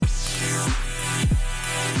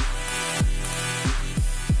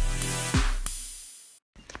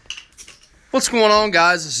What's going on,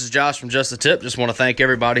 guys? This is Josh from Just a Tip. Just want to thank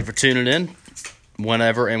everybody for tuning in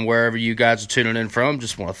whenever and wherever you guys are tuning in from.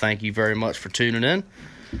 Just want to thank you very much for tuning in.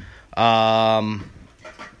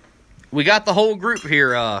 We got the whole group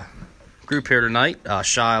here tonight,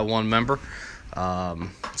 shy of one member.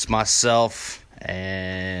 It's myself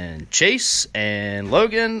and Chase and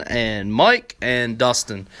Logan and Mike and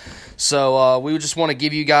Dustin. So we just want to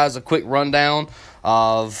give you guys a quick rundown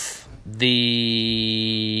of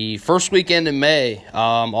the first weekend in May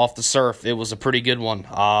off the surf. It was a pretty good one.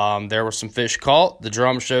 There were some fish caught. The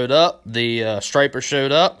drum showed up. The striper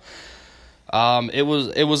showed up. It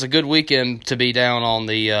was a good weekend to be down on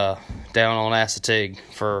Assateague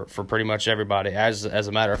for pretty much everybody. As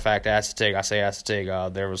a matter of fact,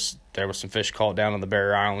 Assateague. There was some fish caught down on the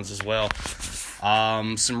Barrier Islands as well.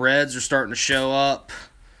 Some reds are starting to show up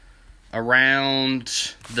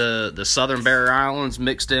around the southern Barrier Islands,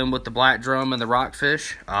 mixed in with the black drum and the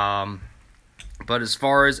rockfish. But as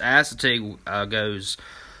far as Assateague goes,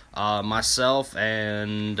 myself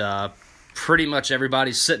and pretty much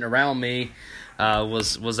everybody sitting around me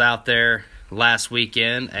was out there last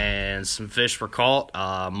weekend, and some fish were caught.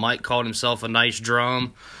 Mike caught himself a nice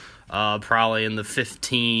drum, probably in the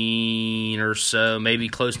 15 or so, maybe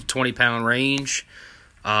close to 20-pound range.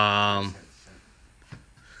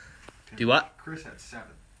 Do what? Chris had 7.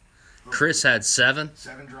 Chris had 7?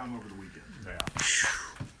 7 drum over the weekend. Yeah.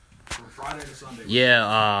 From Friday to Sunday.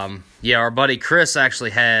 Yeah, our buddy Chris actually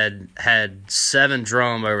had 7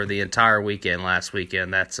 drum over the entire weekend last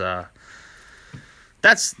weekend. That's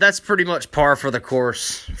pretty much par for the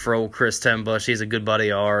course for old Chris Tenbush. He's a good buddy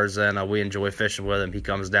of ours, and we enjoy fishing with him. He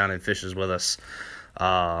comes down and fishes with us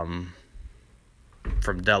from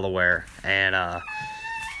Delaware, and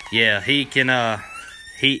yeah, he can.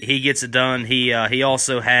 He gets it done. He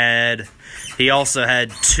also had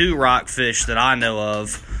 2 rockfish that I know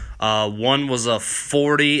of. One was a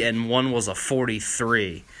 40 and one was a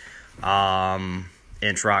 43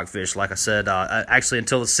 inch rockfish. Like I said, actually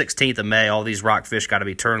until the 16th of May, all these rockfish got to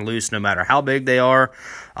be turned loose, no matter how big they are.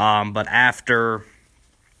 But after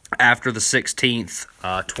the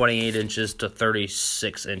 16th, 28 inches to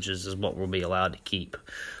 36 inches is what we'll be allowed to keep.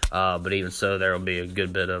 But even so, there will be a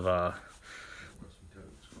good bit of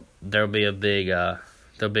there'll be a big load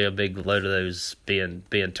of those being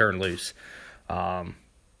turned loose. But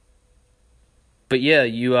yeah,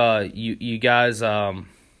 you guys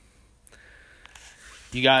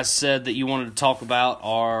said that you wanted to talk about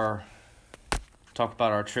our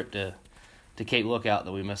trip to Cape Lookout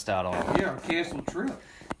that we missed out on. Yeah, our canceled trip.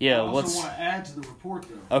 Yeah, I also want to add to the report,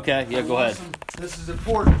 though. Okay, yeah, go ahead. This is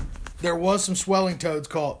important. There was some swelling toads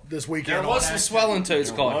caught this weekend. There was some swelling toads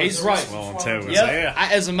caught. He's right. Swelling toad was Yep. there.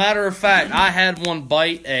 As a matter of fact, I had one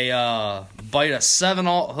bite a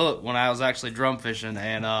 7/0 hook when I was actually drum fishing,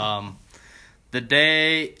 and it was the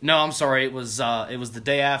day after. No, I'm sorry, it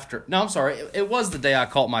was the day I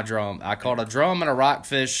caught my drum. I caught a drum and a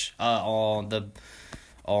rockfish on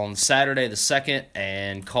Saturday the 2nd,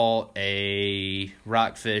 and caught a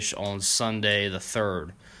rockfish on Sunday the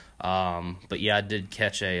 3rd. But yeah, I did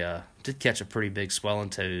catch a pretty big swelling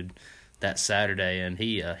toad that Saturday, and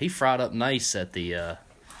he fried up nice at the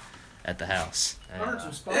house. I heard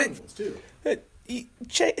some spiny ones too. Really?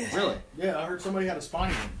 Yeah, I heard somebody had a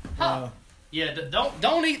spiny one. Huh. Yeah,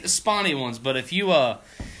 don't eat the spiny ones, but if you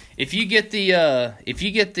get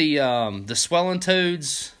the swelling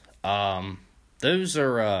toads, those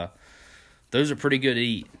are pretty good to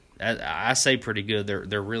eat. I say pretty good.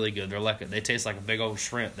 They're really good. They taste like a big old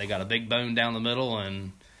shrimp. They got a big bone down the middle,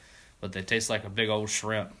 but they taste like a big old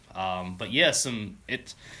shrimp. But yes,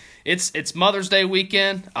 it's Mother's Day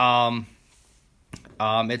weekend.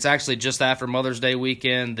 It's actually just after Mother's Day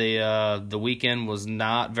weekend. The weekend was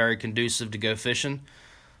not very conducive to go fishing.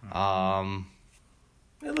 Hey,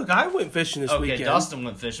 look, I went fishing this weekend. Okay, Dustin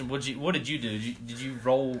went fishing. What did you do? Did you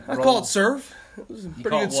roll? I caught surf. It was a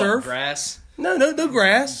pretty good surf. Grass. No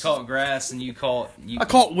grass. You caught grass, and I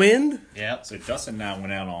caught wind. Yeah. So Dustin and I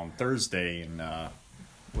went out on Thursday, and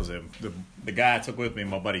was it the guy I took with me,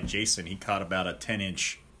 my buddy Jason? He caught about a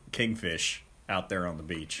 10-inch kingfish out there on the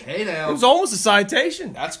beach. Hey now, it was almost a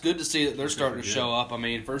citation. That's good to see that they're starting to show up. I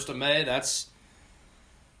mean, 1st of May,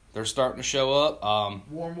 they're starting to show up.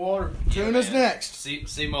 Warm water. Tuna's next.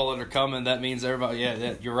 Sea mullet are coming. That means everybody.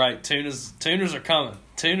 Yeah, you're right. Tunas are coming.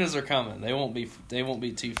 Tunas are coming. They won't be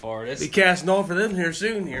too far. Be casting off for them here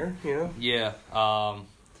soon. You know. Yeah. I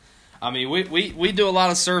mean, we do a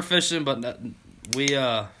lot of surf fishing, but we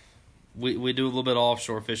we do a little bit of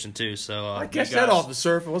offshore fishing too. So I catch that off the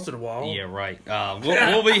surf once in a while. Yeah, right.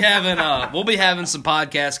 We'll be having some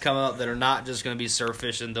podcasts come up that are not just going to be surf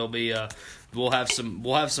fishing. There'll be we'll have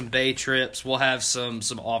some day trips. We'll have some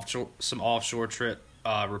offshore trip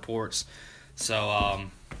reports. So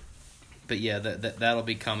but yeah, that'll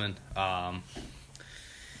be coming.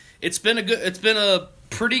 It's been a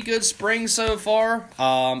pretty good spring so far.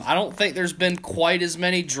 I don't think there's been quite as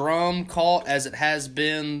many drum caught as it has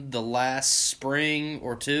been the last spring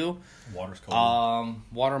or two. Water's cold.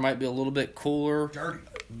 Water might be a little bit cooler, Dirty.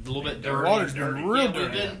 a little bit dirty. Water's dirty. Real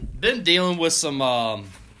dirty. We've been dealing with some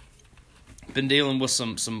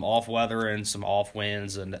off weather and some off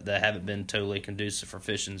winds, and that haven't been totally conducive for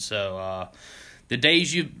fishing. So the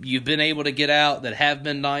days you've been able to get out that have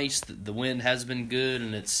been nice, the wind has been good,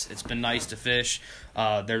 and it's been nice to fish.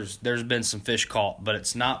 There's been some fish caught, but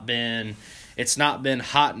it's not been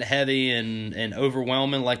hot and heavy and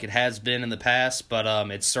overwhelming like it has been in the past. But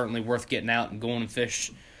it's certainly worth getting out and going and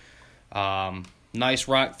fish. Nice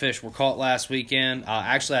rockfish were caught last weekend.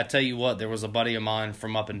 Actually, I tell you what, there was a buddy of mine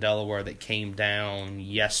from up in Delaware that came down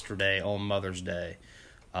yesterday on Mother's Day,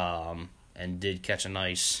 and did catch a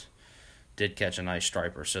nice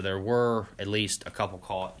striper. So there were at least a couple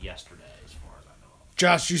caught yesterday, as far as I know.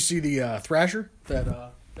 Josh, you see the thrasher that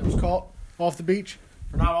was caught off the beach?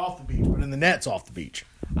 Or not off the beach, but in the nets off the beach.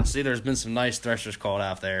 I see there's been some nice threshers caught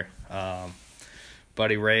out there.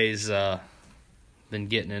 Buddy Ray's been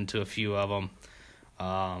getting into a few of them.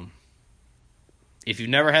 If you've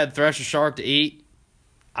never had thresher shark to eat,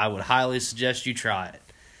 I would highly suggest you try it.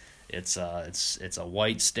 It's a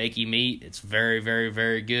white steaky meat. It's very, very,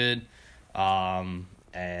 very good.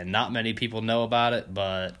 And not many people know about it,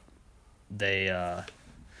 but they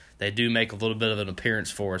do make a little bit of an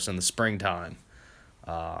appearance for us in the springtime.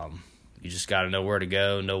 You just got to know where to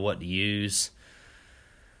go, know what to use,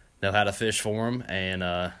 know how to fish for them,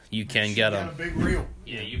 and you can get them. You got a big reel.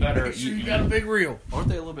 Yeah, you better. Make sure you got a big reel. Aren't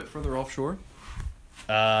they a little bit further offshore?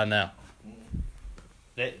 No.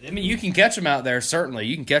 You can catch them out there,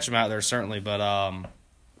 certainly. But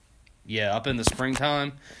yeah, up in the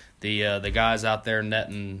springtime, the guys out there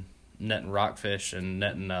netting rockfish and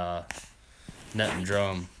netting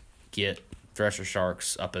drum get thresher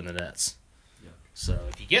sharks up in the nets. Yep. So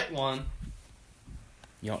if you get one,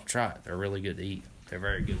 you ought to try it. They're really good to eat. They're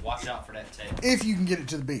very good. Watch out for that tail. If you can get it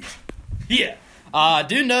to the beach. Yeah. I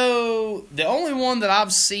do know the only one that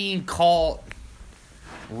I've seen caught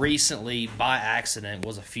recently by accident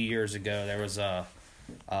was a few years ago. There was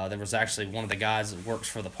actually one of the guys that works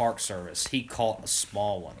for the Park Service. He caught a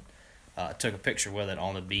small one. Took a picture with it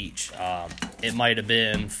on the beach. It might have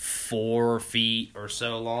been 4 feet or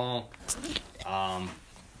so long.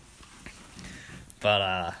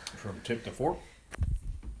 But From tip to fork?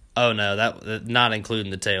 oh no, that not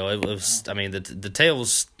including the tail. It was. I mean, the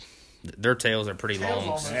tails. Their tails are pretty Tail's long.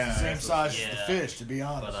 almost the Yeah, same size as yeah. the fish, to be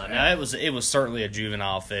honest. But no, it was certainly a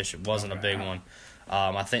juvenile fish. It wasn't a big one.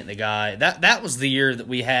 I think the guy that was the year that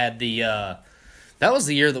we had a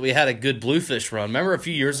good bluefish run. Remember a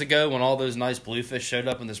few years ago when all those nice bluefish showed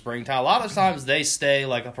up in the springtime? A lot of times they stay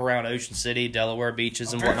like up around Ocean City, Delaware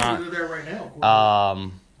beaches and Apparently whatnot. they're there right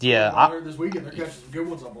now. Yeah, This weekend they're catching some good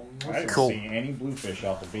ones up on I didn't Cool. see any bluefish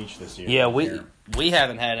off the beach this year. yeah, we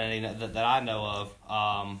haven't had any that I know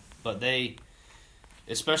of. But they,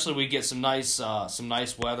 especially we get some nice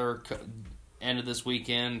weather end of this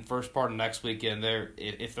weekend, first part of next weekend.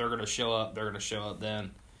 If they're gonna show up, they're gonna show up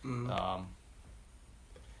then.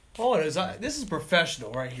 Oh, it is. This is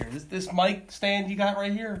professional right here. This mic stand you got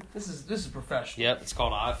right here. This is professional. Yep, it's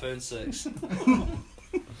called an iPhone 6.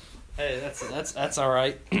 Hey, that's all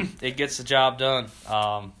right. It gets the job done.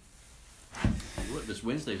 Look, this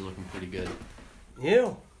Wednesday's looking pretty good.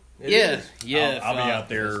 Yeah. It Yeah, is. yeah. I'll be out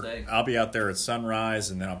Thursday. there. I'll be out there at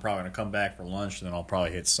sunrise, and then I'm probably gonna come back for lunch, and then I'll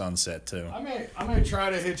probably hit sunset too. I may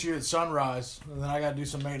try to hit you at sunrise, and then I got to do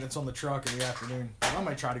some maintenance on the truck in the afternoon. I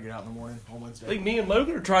may try to get out in the morning on I Wednesday. think me and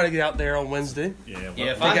Logan are trying to get out there on Wednesday. Yeah,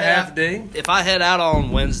 Yeah, if Take a half day. If I head out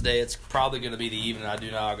on Wednesday, it's probably going to be the evening. I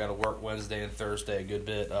do know I got to work Wednesday and Thursday a good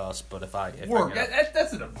bit. But if I Work. get out-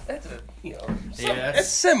 That's a you know. Yeah, That's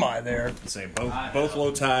semi there. say both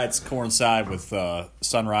low tides coincide with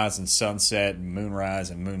sunrise and sunset, and moonrise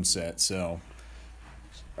and moonset. So,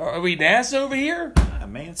 Are we NASA over here?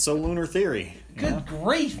 man, so lunar theory. you know? Good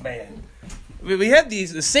grief, man. We have the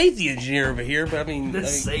safety engineer over here, but I mean,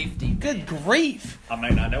 safety. good grief. I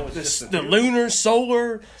mean, I know it's just The a theory. lunar,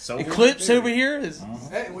 solar Solar eclipse theory. over here is.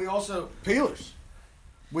 Hey, we also peelers.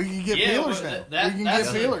 We can get Yeah, peelers well, now. We can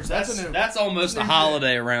get peelers. That's a new. That's almost a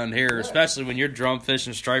holiday around here, especially when you're drum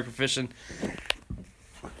fishing, striper fishing.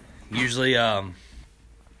 Usually,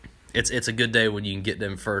 it's a good day when you can get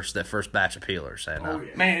them that first batch of peelers, and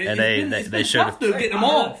Man, and it's they been showed tough to get them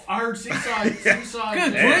off. I heard Seaside.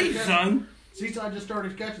 Good grief, son. Seaside just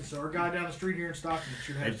started catching, so our guy down the street here in Stockton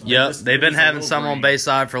should have some. Yep, just- they've been just a having little some on green.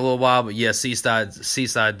 Bayside for a little while, but yeah,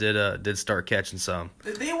 Seaside did start catching some.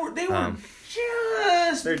 They were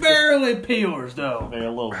just They're barely peelers, though. They're a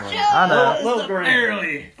little green. I know. Little green.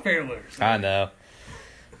 Barely peelers. I know,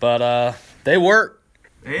 but they work.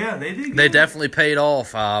 Yeah, they did. They definitely paid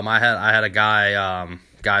off. I had a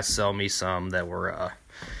guy sell me some that were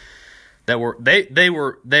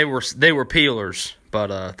peelers,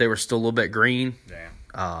 but they were still a little bit green.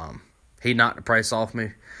 Damn. He knocked the price off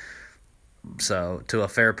me, so to a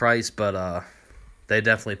fair price, but they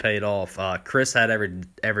definitely paid off. Chris had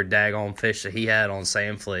every daggone fish that he had on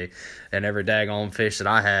sand flea, and every daggone fish that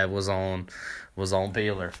I had was on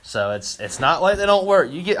peeler. So it's not like they don't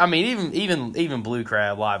work. You get, I mean, even blue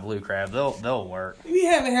crab, live blue crab, they'll work. We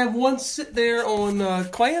haven't had one sit there on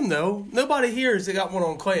clam, though. Nobody here has got one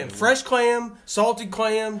on clam. Fresh clam, salted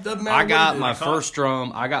clam, doesn't matter. I got what my it is. first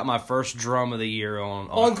drum. I got my first drum of the year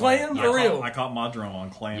on clam? For real? I caught my drum on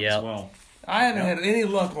clam Yep. as well. I haven't had any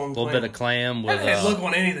luck on A little clam. bit of clam I with haven't had luck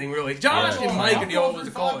on anything, really. Josh Yeah. and Mike and the I've old gone was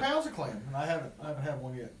through call 5 it. pounds of clam, and I haven't had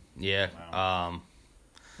one yet. yeah.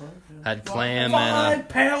 Had clam and 5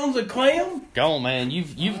 pounds of clam? go on, man.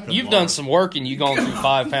 You've done some work and you've gone through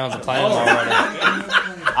 5 pounds of clam already.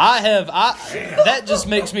 That just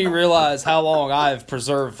makes me realize how long I have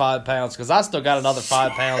preserved 5 pounds, because I still got another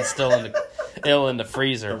 5 pounds still in the The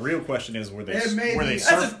freezer. real question is, were they It may be-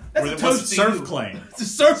 surf? that's a Was toast it to surf you. clam? It's a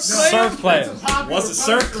surf clam? Surf clam. It's a popular What's a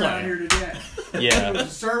surf post around clam? here today. Yeah. It was a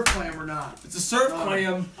surf clam or not. It's a surf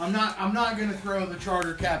clam. I'm not going to throw the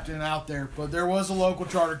charter captain out there, but there was a local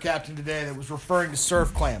charter captain today that was referring to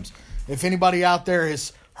surf clams. If anybody out there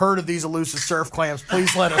has heard of these elusive surf clams,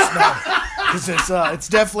 please let us know, because it's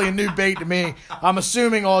definitely a new bait to me. I'm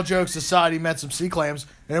assuming, all jokes aside, he meant some sea clams,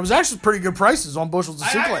 and it was actually pretty good prices on bushels of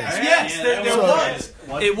sea clams. Yes, there So- was.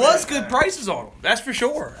 It was good prices on them. That's for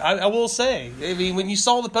sure. I will say. I mean, when you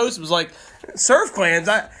saw the post, it was like surf clams.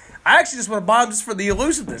 I actually just want to buy them just for the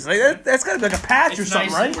elusiveness. Like, that's got to be like a patch or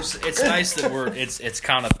something, right? It's nice that it's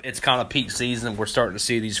kind of peak season. We're starting to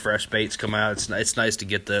see these fresh baits come out. It's nice to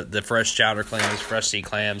get the fresh chowder clams, fresh sea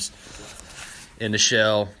clams in the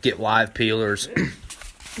shell. Get live peelers.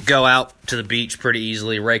 Go out to the beach pretty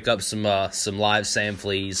easily. Rake up some live sand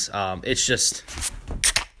fleas.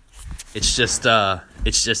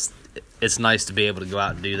 It's nice to be able to go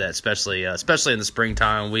out and do that, especially in the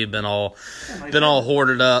springtime. We've been all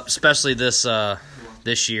hoarded up, especially this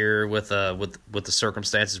year with the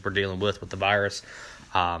circumstances we're dealing with the virus.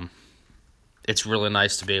 It's really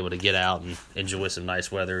nice to be able to get out and enjoy some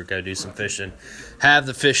nice weather, go do some fishing, have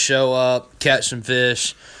the fish show up, catch some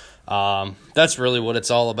fish. That's really what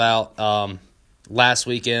it's all about. Last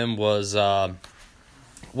weekend was the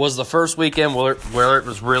first weekend where it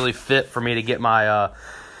was really fit for me to get my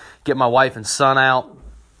wife and son out,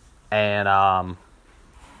 and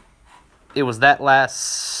it was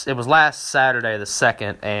last Saturday the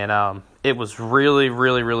 2nd, and it was really,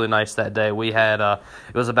 really, really nice that day. We had it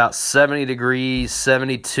was about 70 degrees,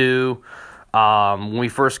 72. When we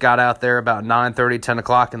first got out there about 9:30, 10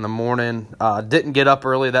 o'clock in the morning. Didn't get up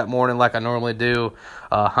early that morning like I normally do.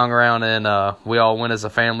 Hung around, and we all went as a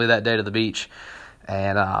family that day to the beach.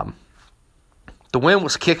 And the wind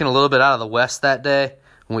was kicking a little bit out of the west that day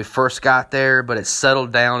when we first got there, but it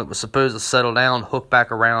settled down. It was supposed to settle down, hook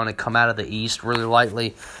back around, and come out of the east really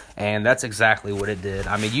lightly, and that's exactly what it did.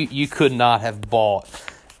 I mean, you could not have bought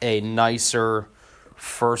a nicer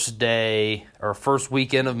first day or first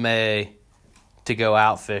weekend of May to go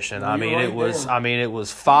out fishing. I mean, it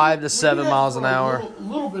was 5 to 7 miles an hour. A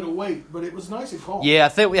little bit of weight, but it was nice and calm. Yeah, I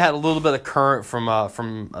think we had a little bit of current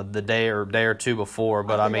from the day or two before,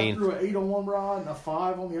 but I think mean, threw an 8 on one rod and a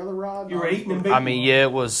 5 on the other rod. You were eating and baiting. I mean, yeah,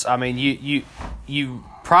 it was. I mean, you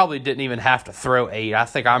probably didn't even have to throw 8. I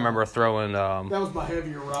think I remember throwing. That was my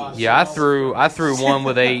heavier rod. Yeah, I threw one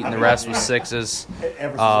with 8, and the rest was 6s.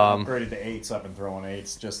 Ever since I upgraded to 8s, I've been throwing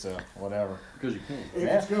 8s just to whatever. Because you can.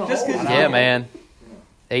 It's gonna Just hold. 'cause- Yeah, man.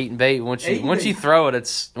 8 and bait. Once Eight and you bait. throw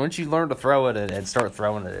it, once you learn to throw it and start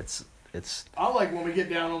throwing it, it's I like when we get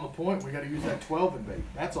down on the point, we got to use that 12 and bait.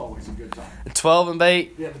 That's always a good time. 12 and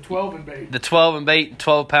bait. Yeah, the 12 and bait. The 12 and bait,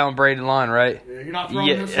 12-pound braided line, right? Yeah, you're not throwing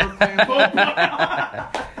Yeah. this surf clam.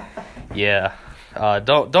 Yeah.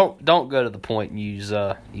 Don't go to the point and use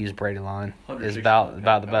braided line. Is about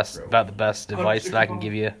the best advice that I can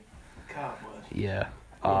give you. God, bless. Yeah.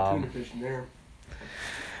 Tuna fish in there.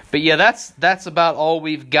 But yeah, that's about all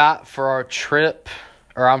we've got for our trip,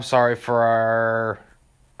 or I'm sorry, for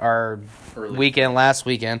weekend last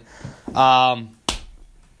weekend.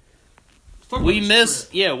 We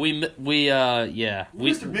missed. Yeah, we missed a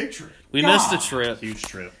big trip. We missed a trip. Huge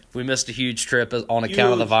trip. We missed a huge trip on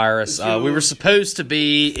account of the virus. We were supposed to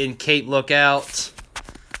be in Cape Lookout.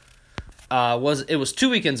 It was 2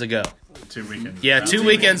 weekends ago? 2 weekends. Yeah, 2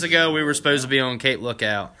 weekends ago we were supposed to be on Cape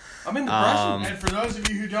Lookout. I'm in depression. And for those of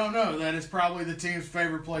you who don't know, that is probably the team's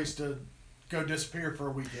favorite place to go disappear for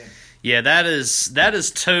a weekend. Yeah, that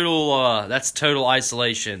is total. That's total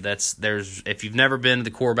isolation. If you've never been to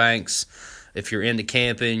the Core Banks, if you're into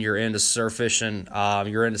camping, you're into surf fishing,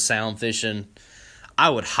 you're into sound fishing, I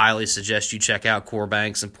would highly suggest you check out Core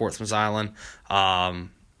Banks in Portsmouth Island.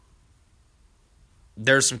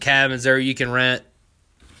 There's some cabins there you can rent.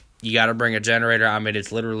 You got to bring a generator. I mean,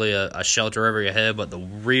 it's literally a shelter over your head, but the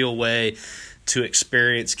real way to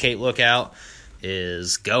experience Cape Lookout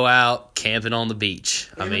is go out camping on the beach.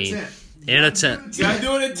 In a tent. You gotta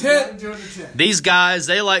do it in tent. These guys,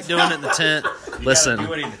 they like doing it in the tent. Listen. You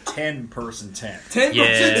gotta do it in a 10-person tent. 10 Yeah,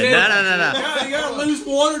 tent. no. You gotta lose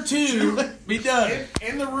 1 or 2. Be done.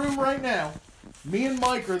 In the room right now, me and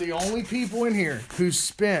Mike are the only people in here who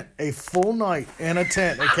spent a full night in a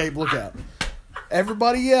tent at Cape Lookout.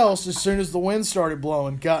 Everybody else, as soon as the wind started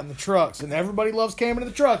blowing, got in the trucks. And everybody loves camping in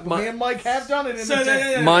the truck. But me and Mike have done it in the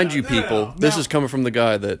tent. Mind you, people, this is coming from the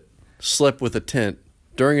guy that slept with a tent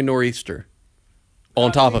during a nor'easter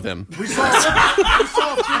on top of him. We saw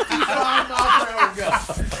 55 miles per hour go.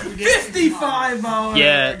 55 miles.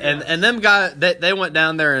 Yeah, and them guys, they went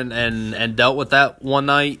down there and dealt with that one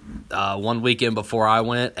night, one weekend before I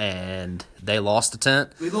went, and they lost the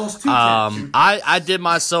tent. We lost 2 tents. I did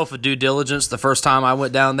myself a due diligence the first time I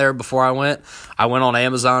went down there. Before I went on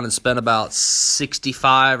Amazon and spent about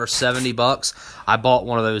 $65 or $70. I bought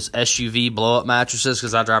one of those SUV blow-up mattresses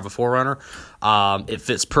because I drive a 4Runner. It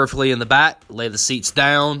fits perfectly in the back. Lay the seats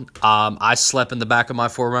down. I slept in the back of my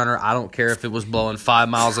 4Runner. I don't care if it was blowing 5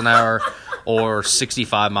 miles an hour or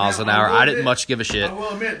 65 miles an hour. I didn't much give a shit. I will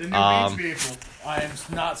admit, the new beach vehicle, I am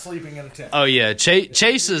not sleeping in a tent. Oh yeah,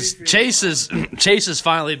 Chase has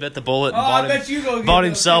finally bit the bullet and bought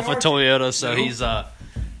himself a Toyota, so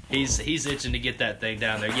he's itching to get that thing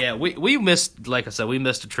down there. Yeah, we missed, like I said, we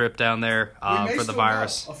missed a trip down there for the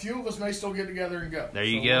virus. Go. A few of us may still get together and go. There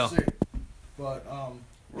you go. We'll see. But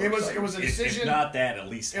it was a decision. If not that, at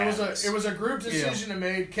least it was a group decision to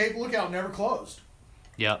made. Cape Lookout never closed.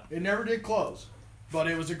 Yep. It never did close. But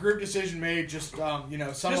it was a group decision made. Just some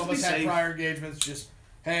just of us had safe. prior engagements. Just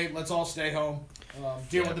hey, let's all stay home,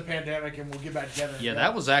 deal with the pandemic, and we'll get back together. Yeah,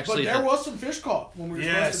 that was actually. But there was some fish caught when we were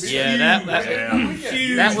supposed to be. Yeah, that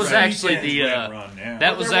was actually the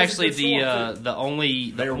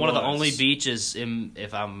one of the only beaches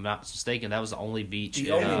if I'm not mistaken, that was the only beach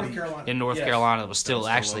in North Carolina that was still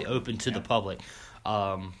actually open to the public.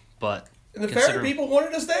 But and the ferry people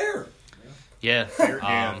wanted us there. Yeah, they've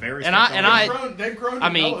grown to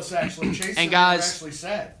know us actually. Chase and guys actually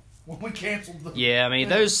sad when we canceled the. Yeah, I mean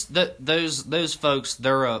those folks,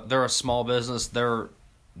 they're a small business. They're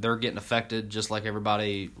getting affected just like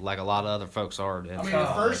everybody, like a lot of other folks are. I mean,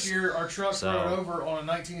 the first year our truck rode over on a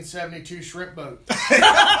 1972 shrimp boat.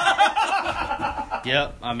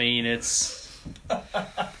 Yep, I mean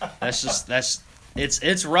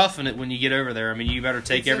It's roughing it when you get over there. I mean, you better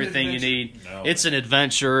take everything you need. No. It's an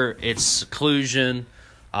adventure. It's seclusion.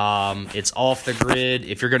 It's off the grid.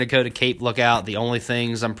 If you're going to go to Cape Lookout, the only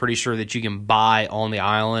things I'm pretty sure that you can buy on the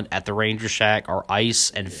island at the Ranger Shack are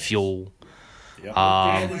ice and fuel. Yep.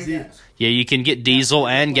 Yeah, you can get diesel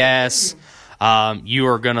and gas. You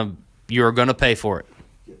are gonna pay for it.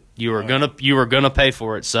 You are gonna pay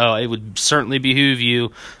for it. So it would certainly behoove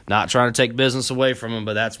you, not trying to take business away from them,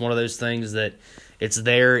 but that's one of those things that it's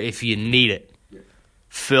there if you need it.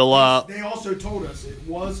 Fill up. They also told us it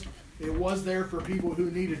was there for people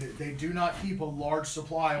who needed it. They do not keep a large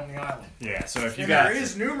supply on the island. Yeah, so if you there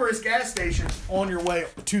is numerous gas stations on your way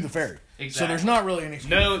to the ferry. Exactly. So there's not really an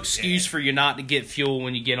excuse. No excuse for you not to get fuel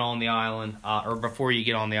when you get on the island, or before you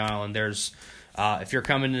get on the island. There's if you're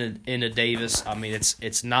coming into Davis, I mean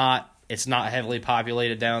it's not heavily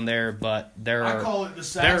populated down there, but I call it the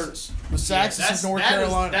Saxus. The Saxus of North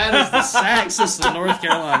Carolina. That is the Saxus of North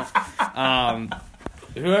Carolina.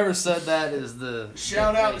 Whoever said that is the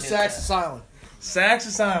shout out to Saxus Island.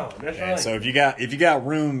 Saxus Island. That's right. So if you got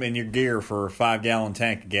room in your gear for a 5-gallon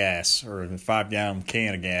tank of gas or a 5-gallon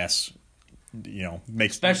can of gas,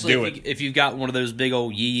 especially if you've got one of those big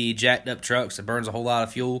old yee jacked up trucks that burns a whole lot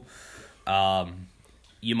of fuel.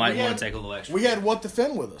 You might want to take a little extra. We had What the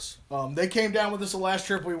Fin with us. They came down with us the last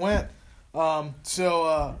trip we went.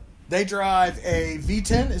 So They drive a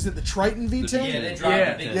V10. Is it the Triton V10? Yeah, they drive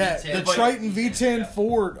Yeah. the big Yeah, V10. the Triton V10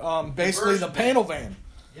 Ford, basically the Conversion panel van.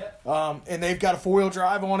 Yep. And they've got a 4-wheel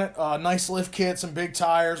drive on it, nice lift kit, some big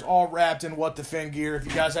tires, all wrapped in What the Fin gear. If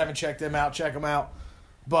you guys haven't checked them out, check them out.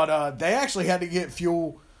 But they actually had to get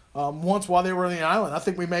fuel once while they were on the island. I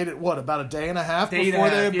think we made it, about a day and a half Day and a before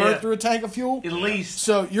they half, had yeah. burnt through a tank of fuel? At least.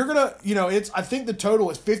 So you're going to, I think the total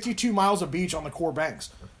is 52 miles of beach on the core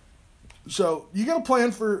banks. So you got to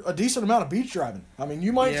plan for a decent amount of beach driving. I mean,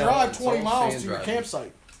 you might Yeah, drive it's 20 all miles sand to your driving.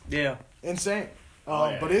 campsite. Yeah. Insane.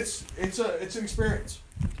 Yeah. But it's an experience.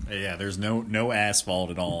 Yeah, there's no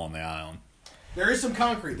asphalt at all on the island. There is some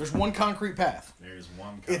concrete. There's one concrete path. There's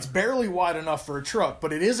one. It's barely wide enough for a truck,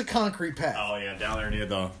 but it is a concrete path. Oh yeah, down there near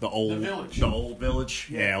the old village. The old village.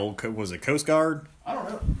 Yeah, was it Coast Guard? I don't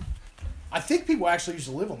know. I think people actually used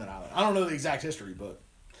to live on that island. I don't know the exact history, but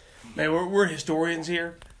Man, we're historians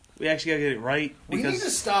here. We actually got to get it right. we need to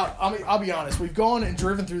Because stop. I mean, I'll be honest. We've gone and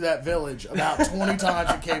driven through that village about 20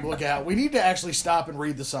 times at Cape Lookout. We need to actually stop and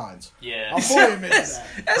read the signs. Yeah. I'll fully admit to that.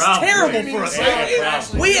 that's Probably. terrible We for need us. to Like, stop and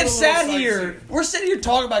actually we do had a sat little here. sightseeing. We're sitting here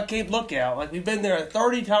talking about Cape Lookout. Like, we've been there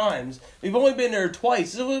 30 times. We've only been there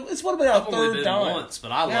twice. It's what about I've our only third been time? once,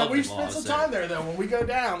 but I Yeah, love we've it while I spent was some time there though. When we go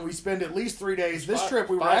down, we spend at least 3 days. This trip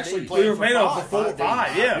we were 5 actually days. planning We were for planning on five. for 4 or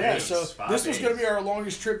 5. Yeah. Yeah, days, so 5 this was going to days. be our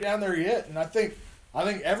longest trip down there yet, and I think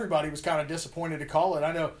everybody was kind of disappointed to call it.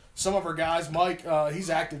 I know some of our guys, Mike, he's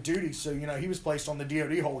active duty, so he was placed on the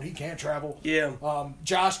DoD hold. He can't travel. Yeah.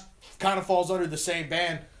 Josh kind of falls under the same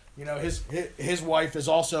band. His wife is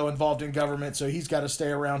also involved in government, so he's got to stay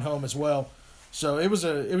around home as well. So it was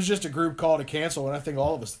just a group call to cancel, and I think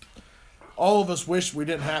all of us wish we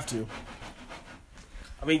didn't have to.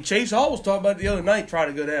 I mean, Chase Hall was talking about it the other night, trying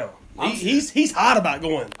to go down. He's hot about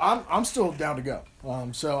going. I'm still down to go.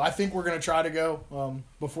 So I think we're going to try to go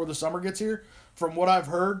before the summer gets here. From what I've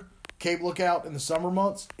heard, Cape Lookout in the summer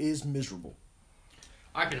months is miserable.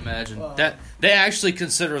 I can imagine that they actually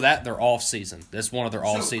consider that their off season. That's one of their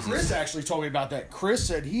off seasons. Chris actually told me about that. Chris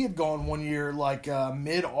said he had gone one year like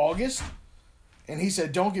mid-August, and he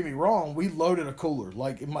said, "Don't get me wrong, we loaded a cooler.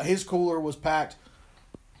 Like his cooler was packed,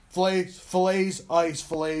 fillets,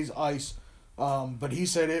 ice. But he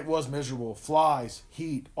said it was miserable. Flies,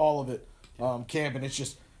 heat, all of it. Camping. It's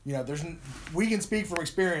just we can speak from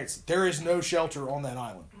experience. There is no shelter on that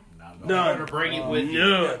island. No. Bring it with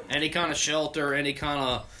you. Any kind of shelter, any kind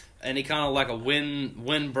of like a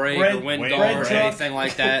windbreak or Bread- wind bread guard or truck. anything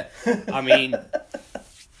like that. I mean,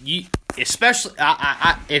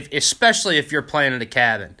 especially if you're planning a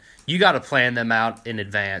cabin, you got to plan them out in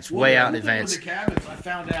advance, way out in advance. With the cabins, I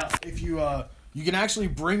found out if you can actually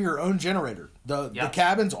bring your own generator. The Yep.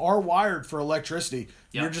 cabins are wired for electricity.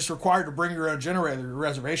 Yep. You're just required to bring your own generator to the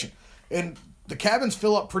reservation, and the cabins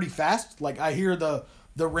fill up pretty fast. Like I hear the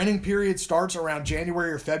renting period starts around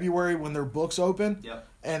January or February when their books open, Yep.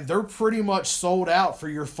 and they're pretty much sold out for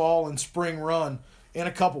your fall and spring run in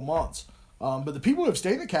a couple months. But the people who have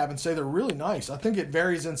stayed in the cabin say they're really nice. I think it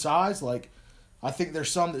varies in size. Like I think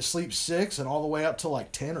there's some that sleep 6 and all the way up to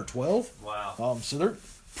like 10 or 12. Wow. So they're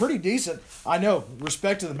pretty decent. I know.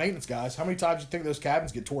 Respect to the maintenance guys. How many times do you think those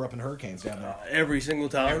cabins get tore up in hurricanes down there? Every single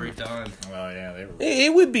time. Every time. Well, yeah, they were.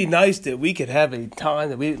 It would be nice that we could have a time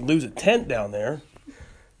that we didn't lose a tent down there.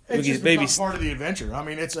 It's could just maybe become part of the adventure. I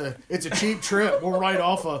mean, it's a cheap trip. We'll write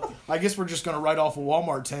off I guess we're just going to write off a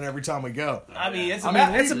Walmart tent every time we go. I mean, that's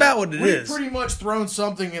we've- about what it We've is. pretty much thrown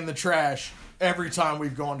something in the trash every time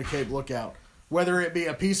we've gone to Cape Lookout, whether it be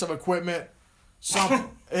a piece of equipment, something.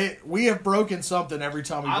 We have broken something every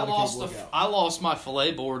time we go to Cape Lookout. I lost my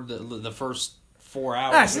fillet board the first 4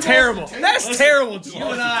 hours. That's terrible. That's terrible. You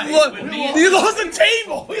and I- Look, when me and- you lost the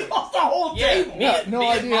table. We lost the whole Yeah, table. Yeah, no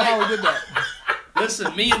idea how we did that.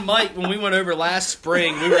 Listen, me and Mike, when we went over last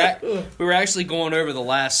spring, we were actually going over the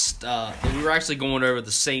last. We were actually going over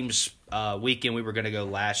the same weekend we were going to go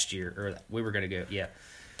last year, or we were going to go. Yeah.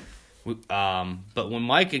 But when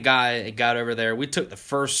Mike and Guy got over there, we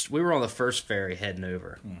were on the first ferry heading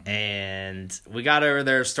over, and we got over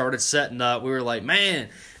there, started setting up. We were like, man,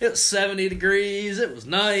 it was 70 degrees. It was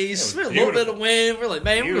nice. It was We had a little bit of wind. We're like,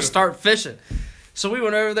 man, we're going to start fishing. So we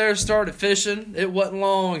went over there, started fishing. It wasn't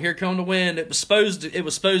long. Here come the wind. It was supposed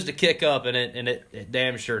to kick up, and it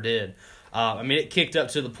damn sure did. I mean, it kicked up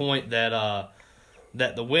to the point that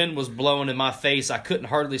the wind was blowing in my face. I couldn't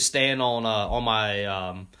hardly stand on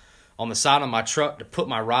the side of my truck to put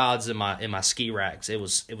my rods in my ski racks. It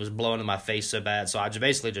was blowing in my face so bad. So I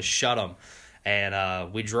basically just shut them,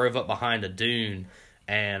 and we drove up behind a dune,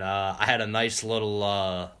 and I had a nice little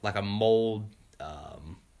like a molded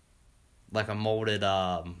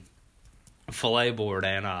fillet board,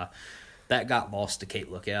 and that got lost to Cape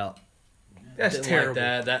Lookout. That's Didn't terrible.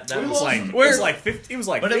 like that. That We was lost like him. It was like 50. It was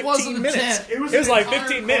like But it 15 wasn't a minutes. tent. It was was an like entire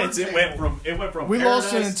 15 minutes. card It went from. We lost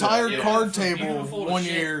an Paradise to- entire yeah, card from table beautiful to one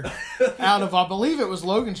shit. year out of, I believe it was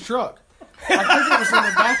Logan's truck. I think it was in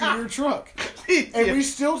the back of your truck. And we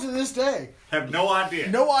still, to this day, Have no idea.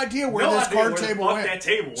 no idea where No this idea card where the table fuck went. that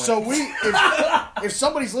table went. So if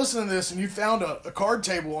somebody's listening to this and you found a card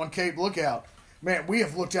table on Cape Lookout, man, we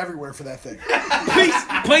have looked everywhere for that thing.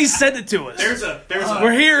 Please send it to us. There's a.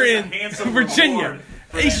 We're here there's a in handsome Virginia, reward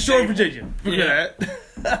for East that Shore, table. Virginia. Look at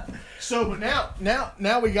that. So, but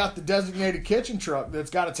now we got the designated kitchen truck that's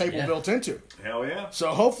got a table Yeah. built into it. Hell yeah. So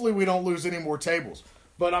hopefully we don't lose any more tables.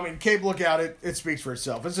 But I mean, Cape Lookout, it speaks for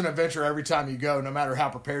itself. It's an adventure every time you go. No matter how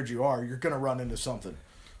prepared you are, you're going to run into something.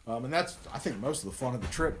 And that's, I think, most of the fun of the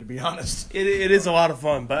trip, to be honest. It is a lot of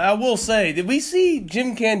fun, but I will say, did we see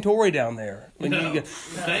Jim Cantori down there? When No. you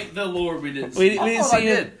Thank the Lord we didn't. we see. didn't see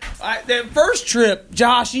him. That first trip,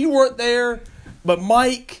 Josh, you weren't there, but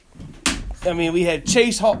Mike. I mean, we had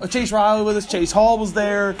Chase Riley with us. Chase Hall was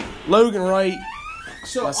there. Logan Wright,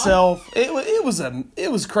 So myself.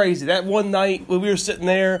 It was crazy. That one night when we were sitting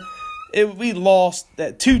there, we lost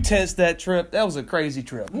that 2 tenths that trip. That was a crazy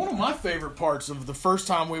trip. one of my favorite parts of the first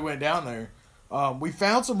time we went down there, we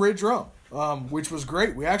found some red drum, which was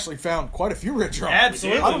great. We actually found quite a few red drum.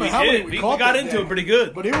 Absolutely, I don't know how many we caught got that into day. it pretty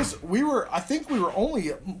good. But I think we were only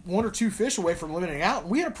 1 or 2 fish away from limiting out,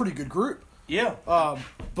 and we had a pretty good group. Yeah.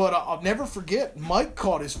 But I'll never forget, Mike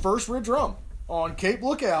caught his first red drum on Cape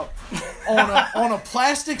Lookout on a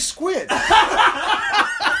plastic squid.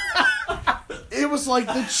 It was like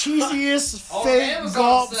the cheesiest fake Amazon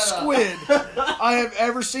gulp setup. squid I have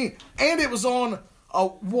ever seen. And it was on a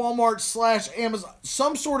Walmart/Amazon,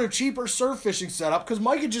 some sort of cheaper surf fishing setup, because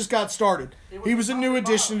Mike had just got started. He was a new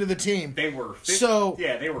addition to the team. They were. 50, So,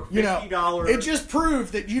 yeah, they were You know, $50. it just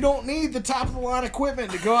proved that you don't need the top of the line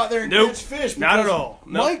equipment to go out there and Nope. catch fish. Not at because, all.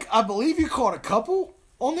 Nope. Mike, I believe you caught a couple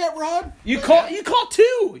on that rod. You caught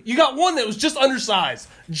 2. You got one that was just undersized,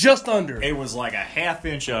 just under. It was like a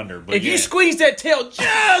half-inch under. But If you squeezed that tail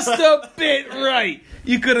just a bit right,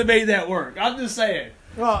 you could have made that work. I'm just saying.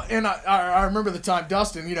 Well, and I remember the time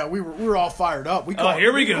Dustin, we were all fired up. We caught,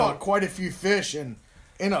 here we go. caught quite a few fish in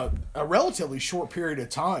a relatively short period of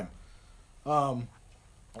time. And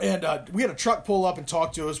we had a truck pull up and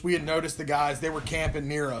talk to us. We had noticed the guys, they were camping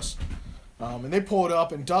near us. And they pulled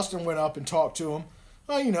up, and Dustin went up and talked to them.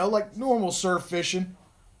 Like normal surf fishing.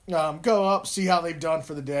 Go up, see how they've done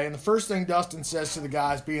for the day. And the first thing Dustin says to the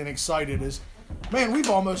guys, being excited, is, "Man, we've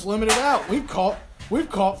almost limited out. We've caught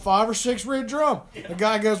 5 or 6 red drum." The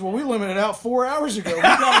guy goes, "Well, we limited out 4 hours ago. We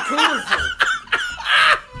got a cooler full."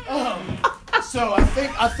 So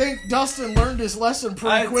I think Dustin learned his lesson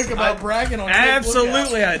pretty quick about bragging on Cape Lookout.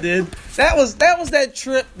 Absolutely, I did. That was that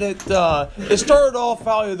trip that it started off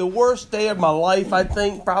probably the worst day of my life. I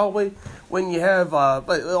think probably when you have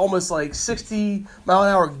almost like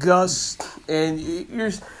 60-mile-an-hour gusts and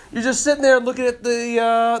you're just sitting there looking at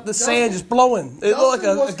the sand just blowing. It looked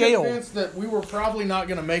Dustin like was a gale. convinced that we were probably not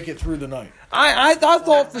going to make it through the night. I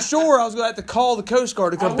thought for sure I was going to have to call the Coast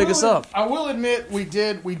Guard to come pick us up. I will admit we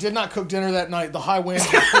did not cook dinner that night. The high winds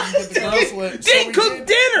couldn't get the girls lit. Didn't we cook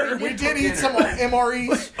dinner. We did eat some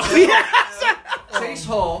MREs. Chase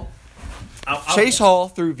Hall. Chase Hall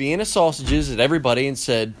threw Vienna sausages at everybody and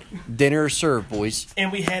said, "Dinner is served, boys."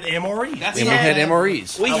 And we had MRE. And we had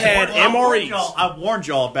MREs. We had MREs. I warned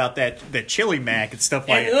y'all about that chili mac and stuff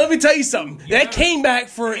like And that. let me tell you something. That came back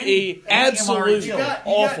for a absolute You got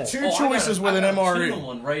awful. 2 choices with an MRE.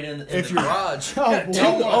 One right in If the you're- garage. Oh,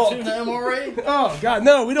 well, tuna MRE? Oh God,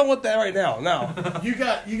 no, we don't want that right now. No. You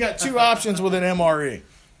got 2 options with an MRE.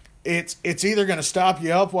 It's either going to stop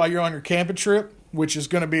you up while you're on your camping trip, which is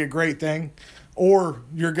going to be a great thing, or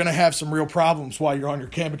you're going to have some real problems while you're on your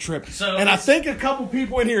camping trip. So and I think a couple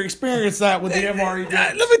people in here experienced that with the MRE.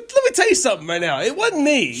 Let me tell you something right now. It wasn't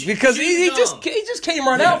me because he just came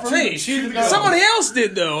right out for me. Somebody else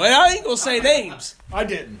did though, and I ain't gonna say names. I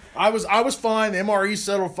didn't. I was fine. The MRE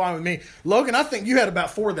settled fine with me. Logan, I think you had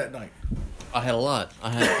about 4 that night. I had a lot.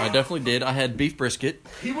 I definitely did. I had beef brisket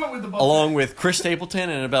He went with the buffet. along with Chris Stapleton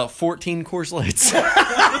and about 14 Coors Lights.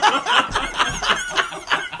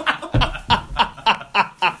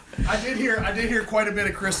 I did hear quite a bit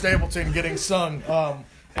of Chris Stapleton getting sung.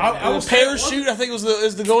 I was Parachute, I think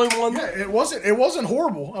is the going one. Yeah, it wasn't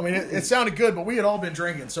horrible. I mean, it sounded good, but we had all been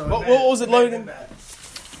drinking. So What was it, Logan?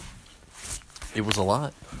 It was a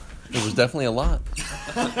lot. It was definitely a lot.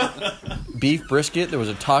 Beef brisket. There was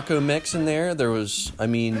a taco mix in there. There was, We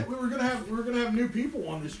were gonna have new people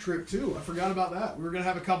on this trip too. I forgot about that. We were gonna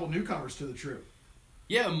have a couple newcomers to the trip.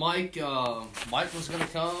 Yeah, Mike was gonna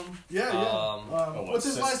come. Yeah. What's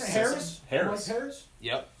his last name? Harris? Harris. Mike Harris?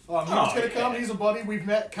 Yep. He was going to come. He's a buddy we've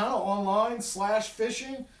met kind of online /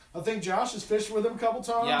 fishing. I think Josh has fished with him a couple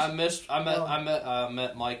times. Yeah, I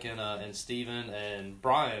met Mike and Steven and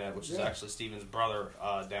Brian, which is actually Steven's brother,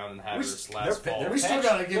 down in Hatteras last fall. We still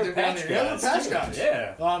got to get them down there. Yeah, they're patch guys.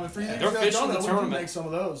 Yeah. And for you They're guys fishing don't the know, we tournament. do make some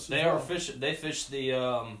of those. They are fishing. They fish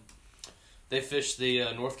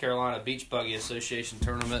the North Carolina Beach Buggy Association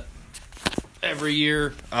tournament every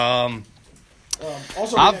year. Also,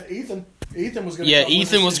 we had Ethan. Ethan was going to come. Yeah,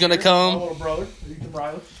 Ethan was going to come. My little brother, Ethan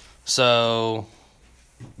Riley. So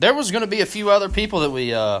there was going to be a few other people that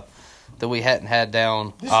we hadn't had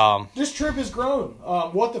down. This trip has grown.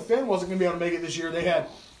 What the Finn wasn't going to be able to make it this year. They had.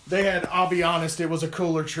 I'll be honest, it was a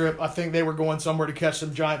cooler trip. I think they were going somewhere to catch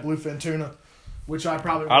some giant bluefin tuna, which I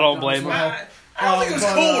probably. I don't blame them. I don't think it was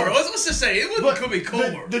cooler. Let's just say it could be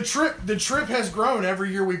cooler. The trip has grown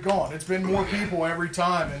every year we've gone. It's been more people every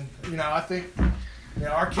time, and I think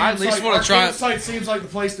our campsite seems like the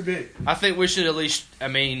place to be. I think we should at least. I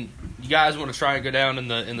mean, you guys want to try and go down in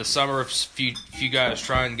the summer if you guys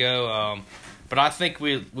try and go. But I think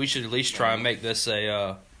we should at least try and make this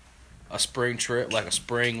a spring trip, like a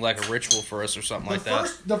ritual for us or something like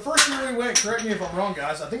that. The first year we went, correct me if I'm wrong,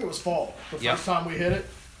 guys. I think it was fall. The first time we hit it,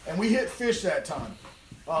 and we hit fish that time.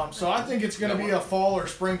 So I think it's going to be a fall or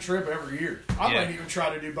spring trip every year. I might even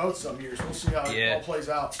try to do both some years. We'll see how it all plays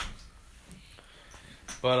out.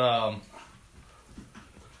 But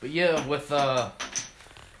yeah, with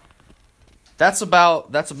that's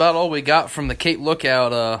about all we got from the Cape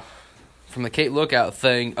Lookout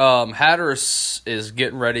thing. Hatteras is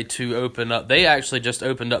getting ready to open up. They actually just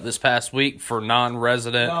opened up this past week for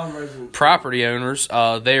non-resident property owners.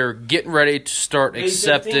 They are getting ready to start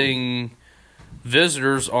accepting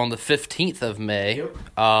visitors on the 15th of May. Yep.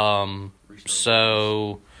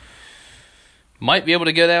 So might be able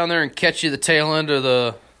to go down there and catch you the tail end of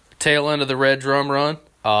the Red Drum Run.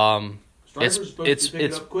 It's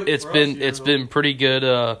been pretty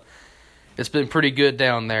good. It's been pretty good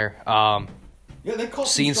down there. Yeah, they caught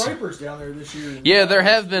some stripers down there this year. Yeah,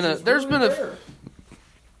 there's been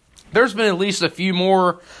at least a few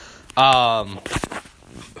more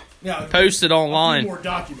posted online. A few more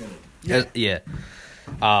documented. Yeah.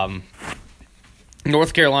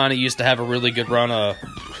 North Carolina used to have a really good run of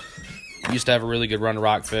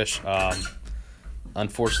rockfish.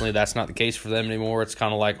 Unfortunately, that's not the case for them anymore. It's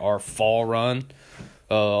kind of like our fall run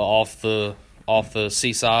off the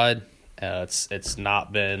seaside. It's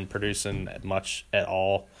not been producing much at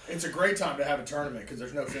all. It's a great time to have a tournament because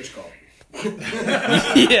there's no fish caught.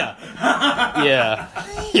 Yeah.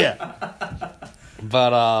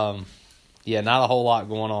 But not a whole lot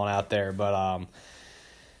going on out there. But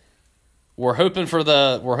we're hoping for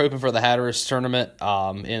the Hatteras tournament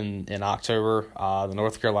in October. The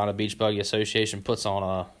North Carolina Beach Buggy Association puts on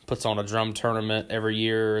a drum tournament every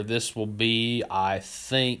year. This will be, I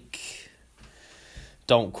think.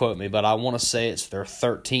 Don't quote me, but I want to say it's their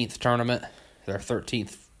 13th tournament. Their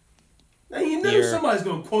 13th. Now you know somebody's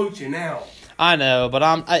going to quote you now. I know, but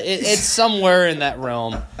it's somewhere in that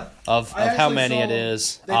realm of how many it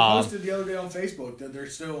is. They posted the other day on Facebook that they're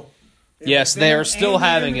still. Yes, they are still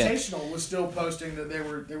having it. Invitational was still posting that they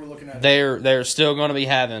were looking at it. They're still going to be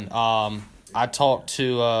having. I talked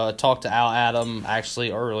to Al Adam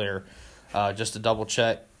actually earlier, just to double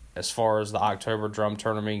check. As far as the October drum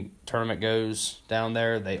tournament goes down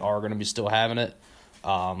there, they are going to be still having it.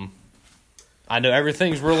 I know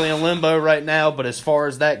everything's really in limbo right now, but as far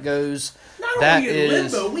as that goes, Not only in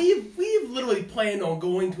limbo, we've literally planned on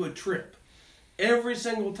going to a trip every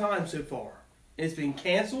single time so far. It's been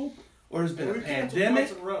canceled, or there's been a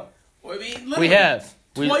pandemic. We have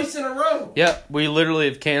twice in a row. Yep, we literally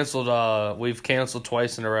have canceled. We've canceled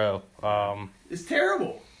twice in a row. It's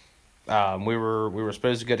terrible. We were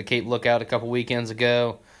supposed to go to Cape Lookout a couple weekends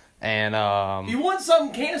ago, and if you want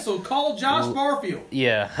something canceled, call Josh Barfield.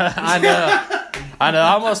 Yeah, I know.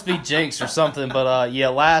 I must be jinxed or something, but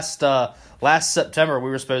last September we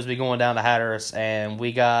were supposed to be going down to Hatteras, and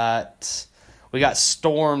we got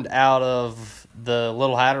stormed out of the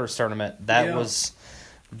Little Hatteras tournament. That was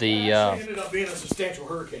the ended up being a substantial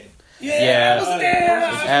hurricane. Absolutely.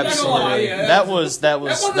 That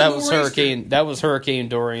was Hurricane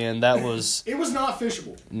Dorian. That was. It was not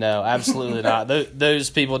fishable. No, absolutely not. Those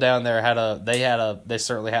people down there they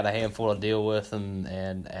certainly had a handful to deal with,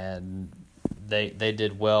 and they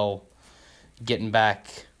did well getting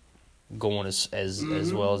back going as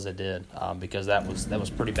well as they did, because that was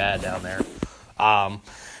pretty bad down there.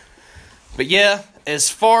 But yeah, as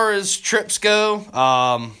far as trips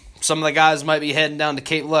go, some of the guys might be heading down to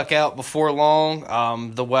Cape Lookout before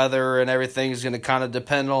long. The weather and everything is going to kind of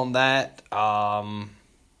depend on that.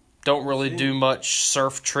 Don't really do much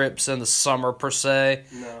surf trips in the summer per se.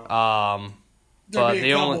 No. But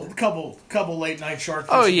There'll be a couple late night shark.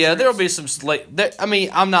 Oh fishing yeah, trips. there'll be some late. I mean,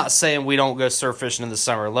 I'm not saying we don't go surf fishing in the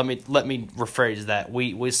summer. Let me rephrase that.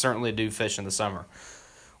 We certainly do fish in the summer.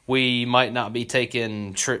 We might not be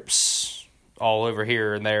taking trips all over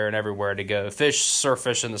here and there and everywhere to go surf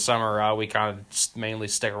fish in the summer. We kind of mainly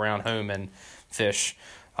stick around home and fish.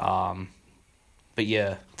 But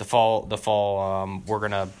yeah, the fall, we're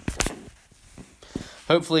gonna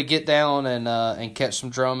hopefully get down and catch some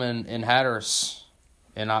drum in Hatteras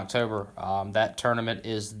in October. That tournament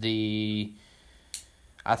is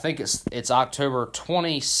I think it's October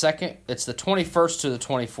 22nd. It's the 21st to the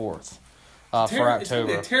 24th for It's going to October.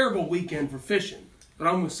 be a terrible weekend for fishing, but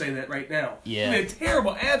I'm going to say that right now. Yeah. It's going to be a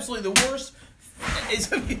terrible, absolutely the worst. It's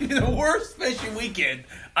going to be the worst fishing weekend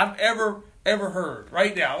I've ever heard.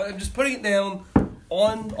 Right now, I'm just putting it down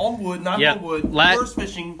on wood, not Yeah. on wood. Worst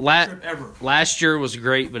fishing trip ever. Last year was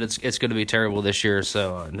great, but it's going to be terrible this year.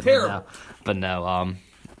 So Terrible. But no.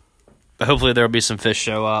 Hopefully there'll be some fish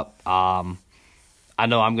show up. I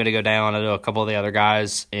know I'm going to go down. I know a couple of the other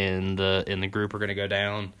guys in the group are going to go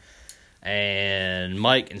down, and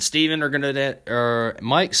Mike and Steven are going to.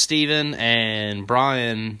 Mike, Steven, and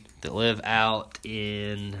Brian that live out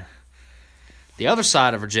in the other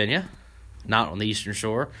side of Virginia, not on the Eastern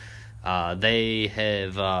Shore.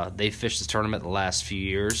 They fished the tournament the last few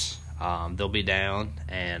years. They'll be down,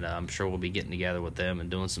 and I'm sure we'll be getting together with them and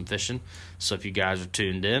doing some fishing. So if you guys are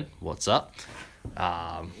tuned in, what's up?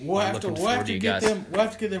 We'll have to guys.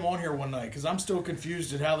 get them on here one night because I'm still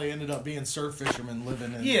confused at how they ended up being surf fishermen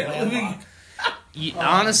living in landlocked.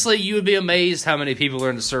 Honestly, you would be amazed how many people are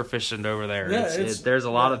into surf fishing over there. Yeah, there's a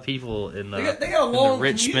lot of people in the They got a long in the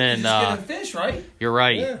Richmond. commute to just get a fish, right? You're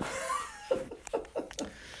right. Yeah.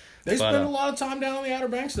 They spend a lot of time down on the Outer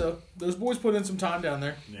Banks, though. Those boys put in some time down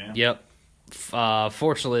there. Yeah. Yep.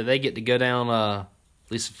 Fortunately, they get to go down. At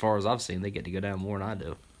least as far as I've seen, they get to go down more than I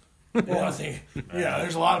do. Well, I think,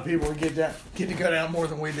 there's a lot of people who get to go down more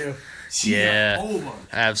than we do. Yeah, Over.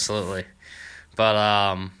 absolutely.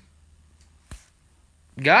 But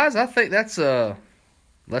guys, I think that's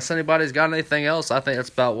unless anybody's got anything else, I think that's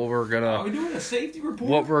about what we're gonna. Are we doing a safety report?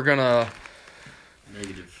 What we're gonna.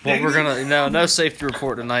 Negative. What we're gonna no safety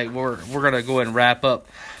report tonight. We're gonna go ahead and wrap up.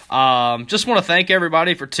 Just want to thank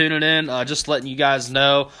everybody for tuning in. Just letting you guys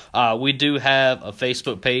know, we do have a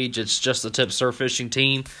Facebook page. It's Just the Tip Surf Fishing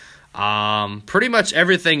Team. Pretty much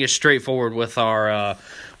everything is straightforward with our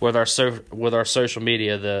social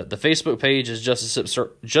media. The Facebook page is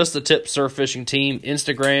Just the Tip Surf Fishing Team.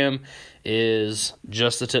 Instagram is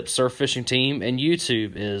Just the Tip Surf Fishing Team, and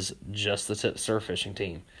YouTube is Just the Tip Surf Fishing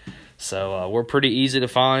Team. So we're pretty easy to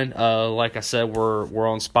find. Like I said, we're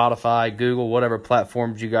on Spotify, Google, whatever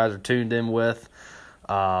platforms you guys are tuned in with.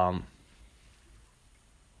 Also,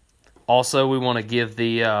 we want to give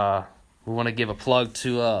a plug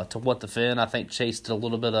to What the Fin. I think Chase did a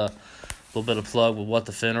little bit of plug with What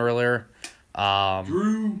the Fin earlier.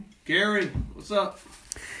 Drew, Gary, what's up?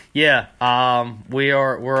 Yeah,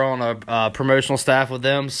 we're on a promotional staff with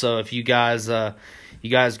them. So if you guys go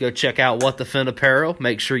check out What the Fin Apparel,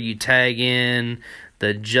 make sure you tag in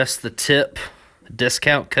the Just the Tip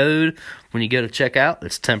discount code when you go to checkout.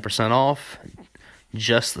 It's 10% off.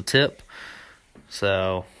 Just the Tip.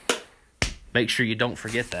 So make sure you don't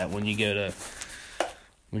forget that when you go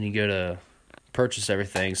to purchase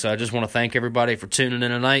everything. So I just want to thank everybody for tuning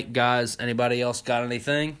in tonight, guys. Anybody else got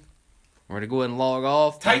anything? We're going to go ahead and log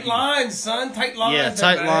off. Tight lines, son. Tight lines. Yeah,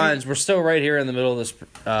 tight everybody. lines. We're still right here in the middle of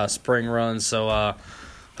the spring run, so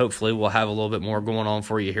hopefully we'll have a little bit more going on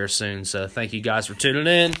for you here soon. So thank you guys for tuning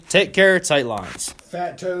in. Take care. Tight lines.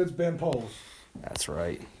 Fat toads, bend poles. That's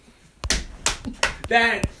right.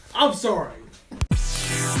 Dad, I'm sorry.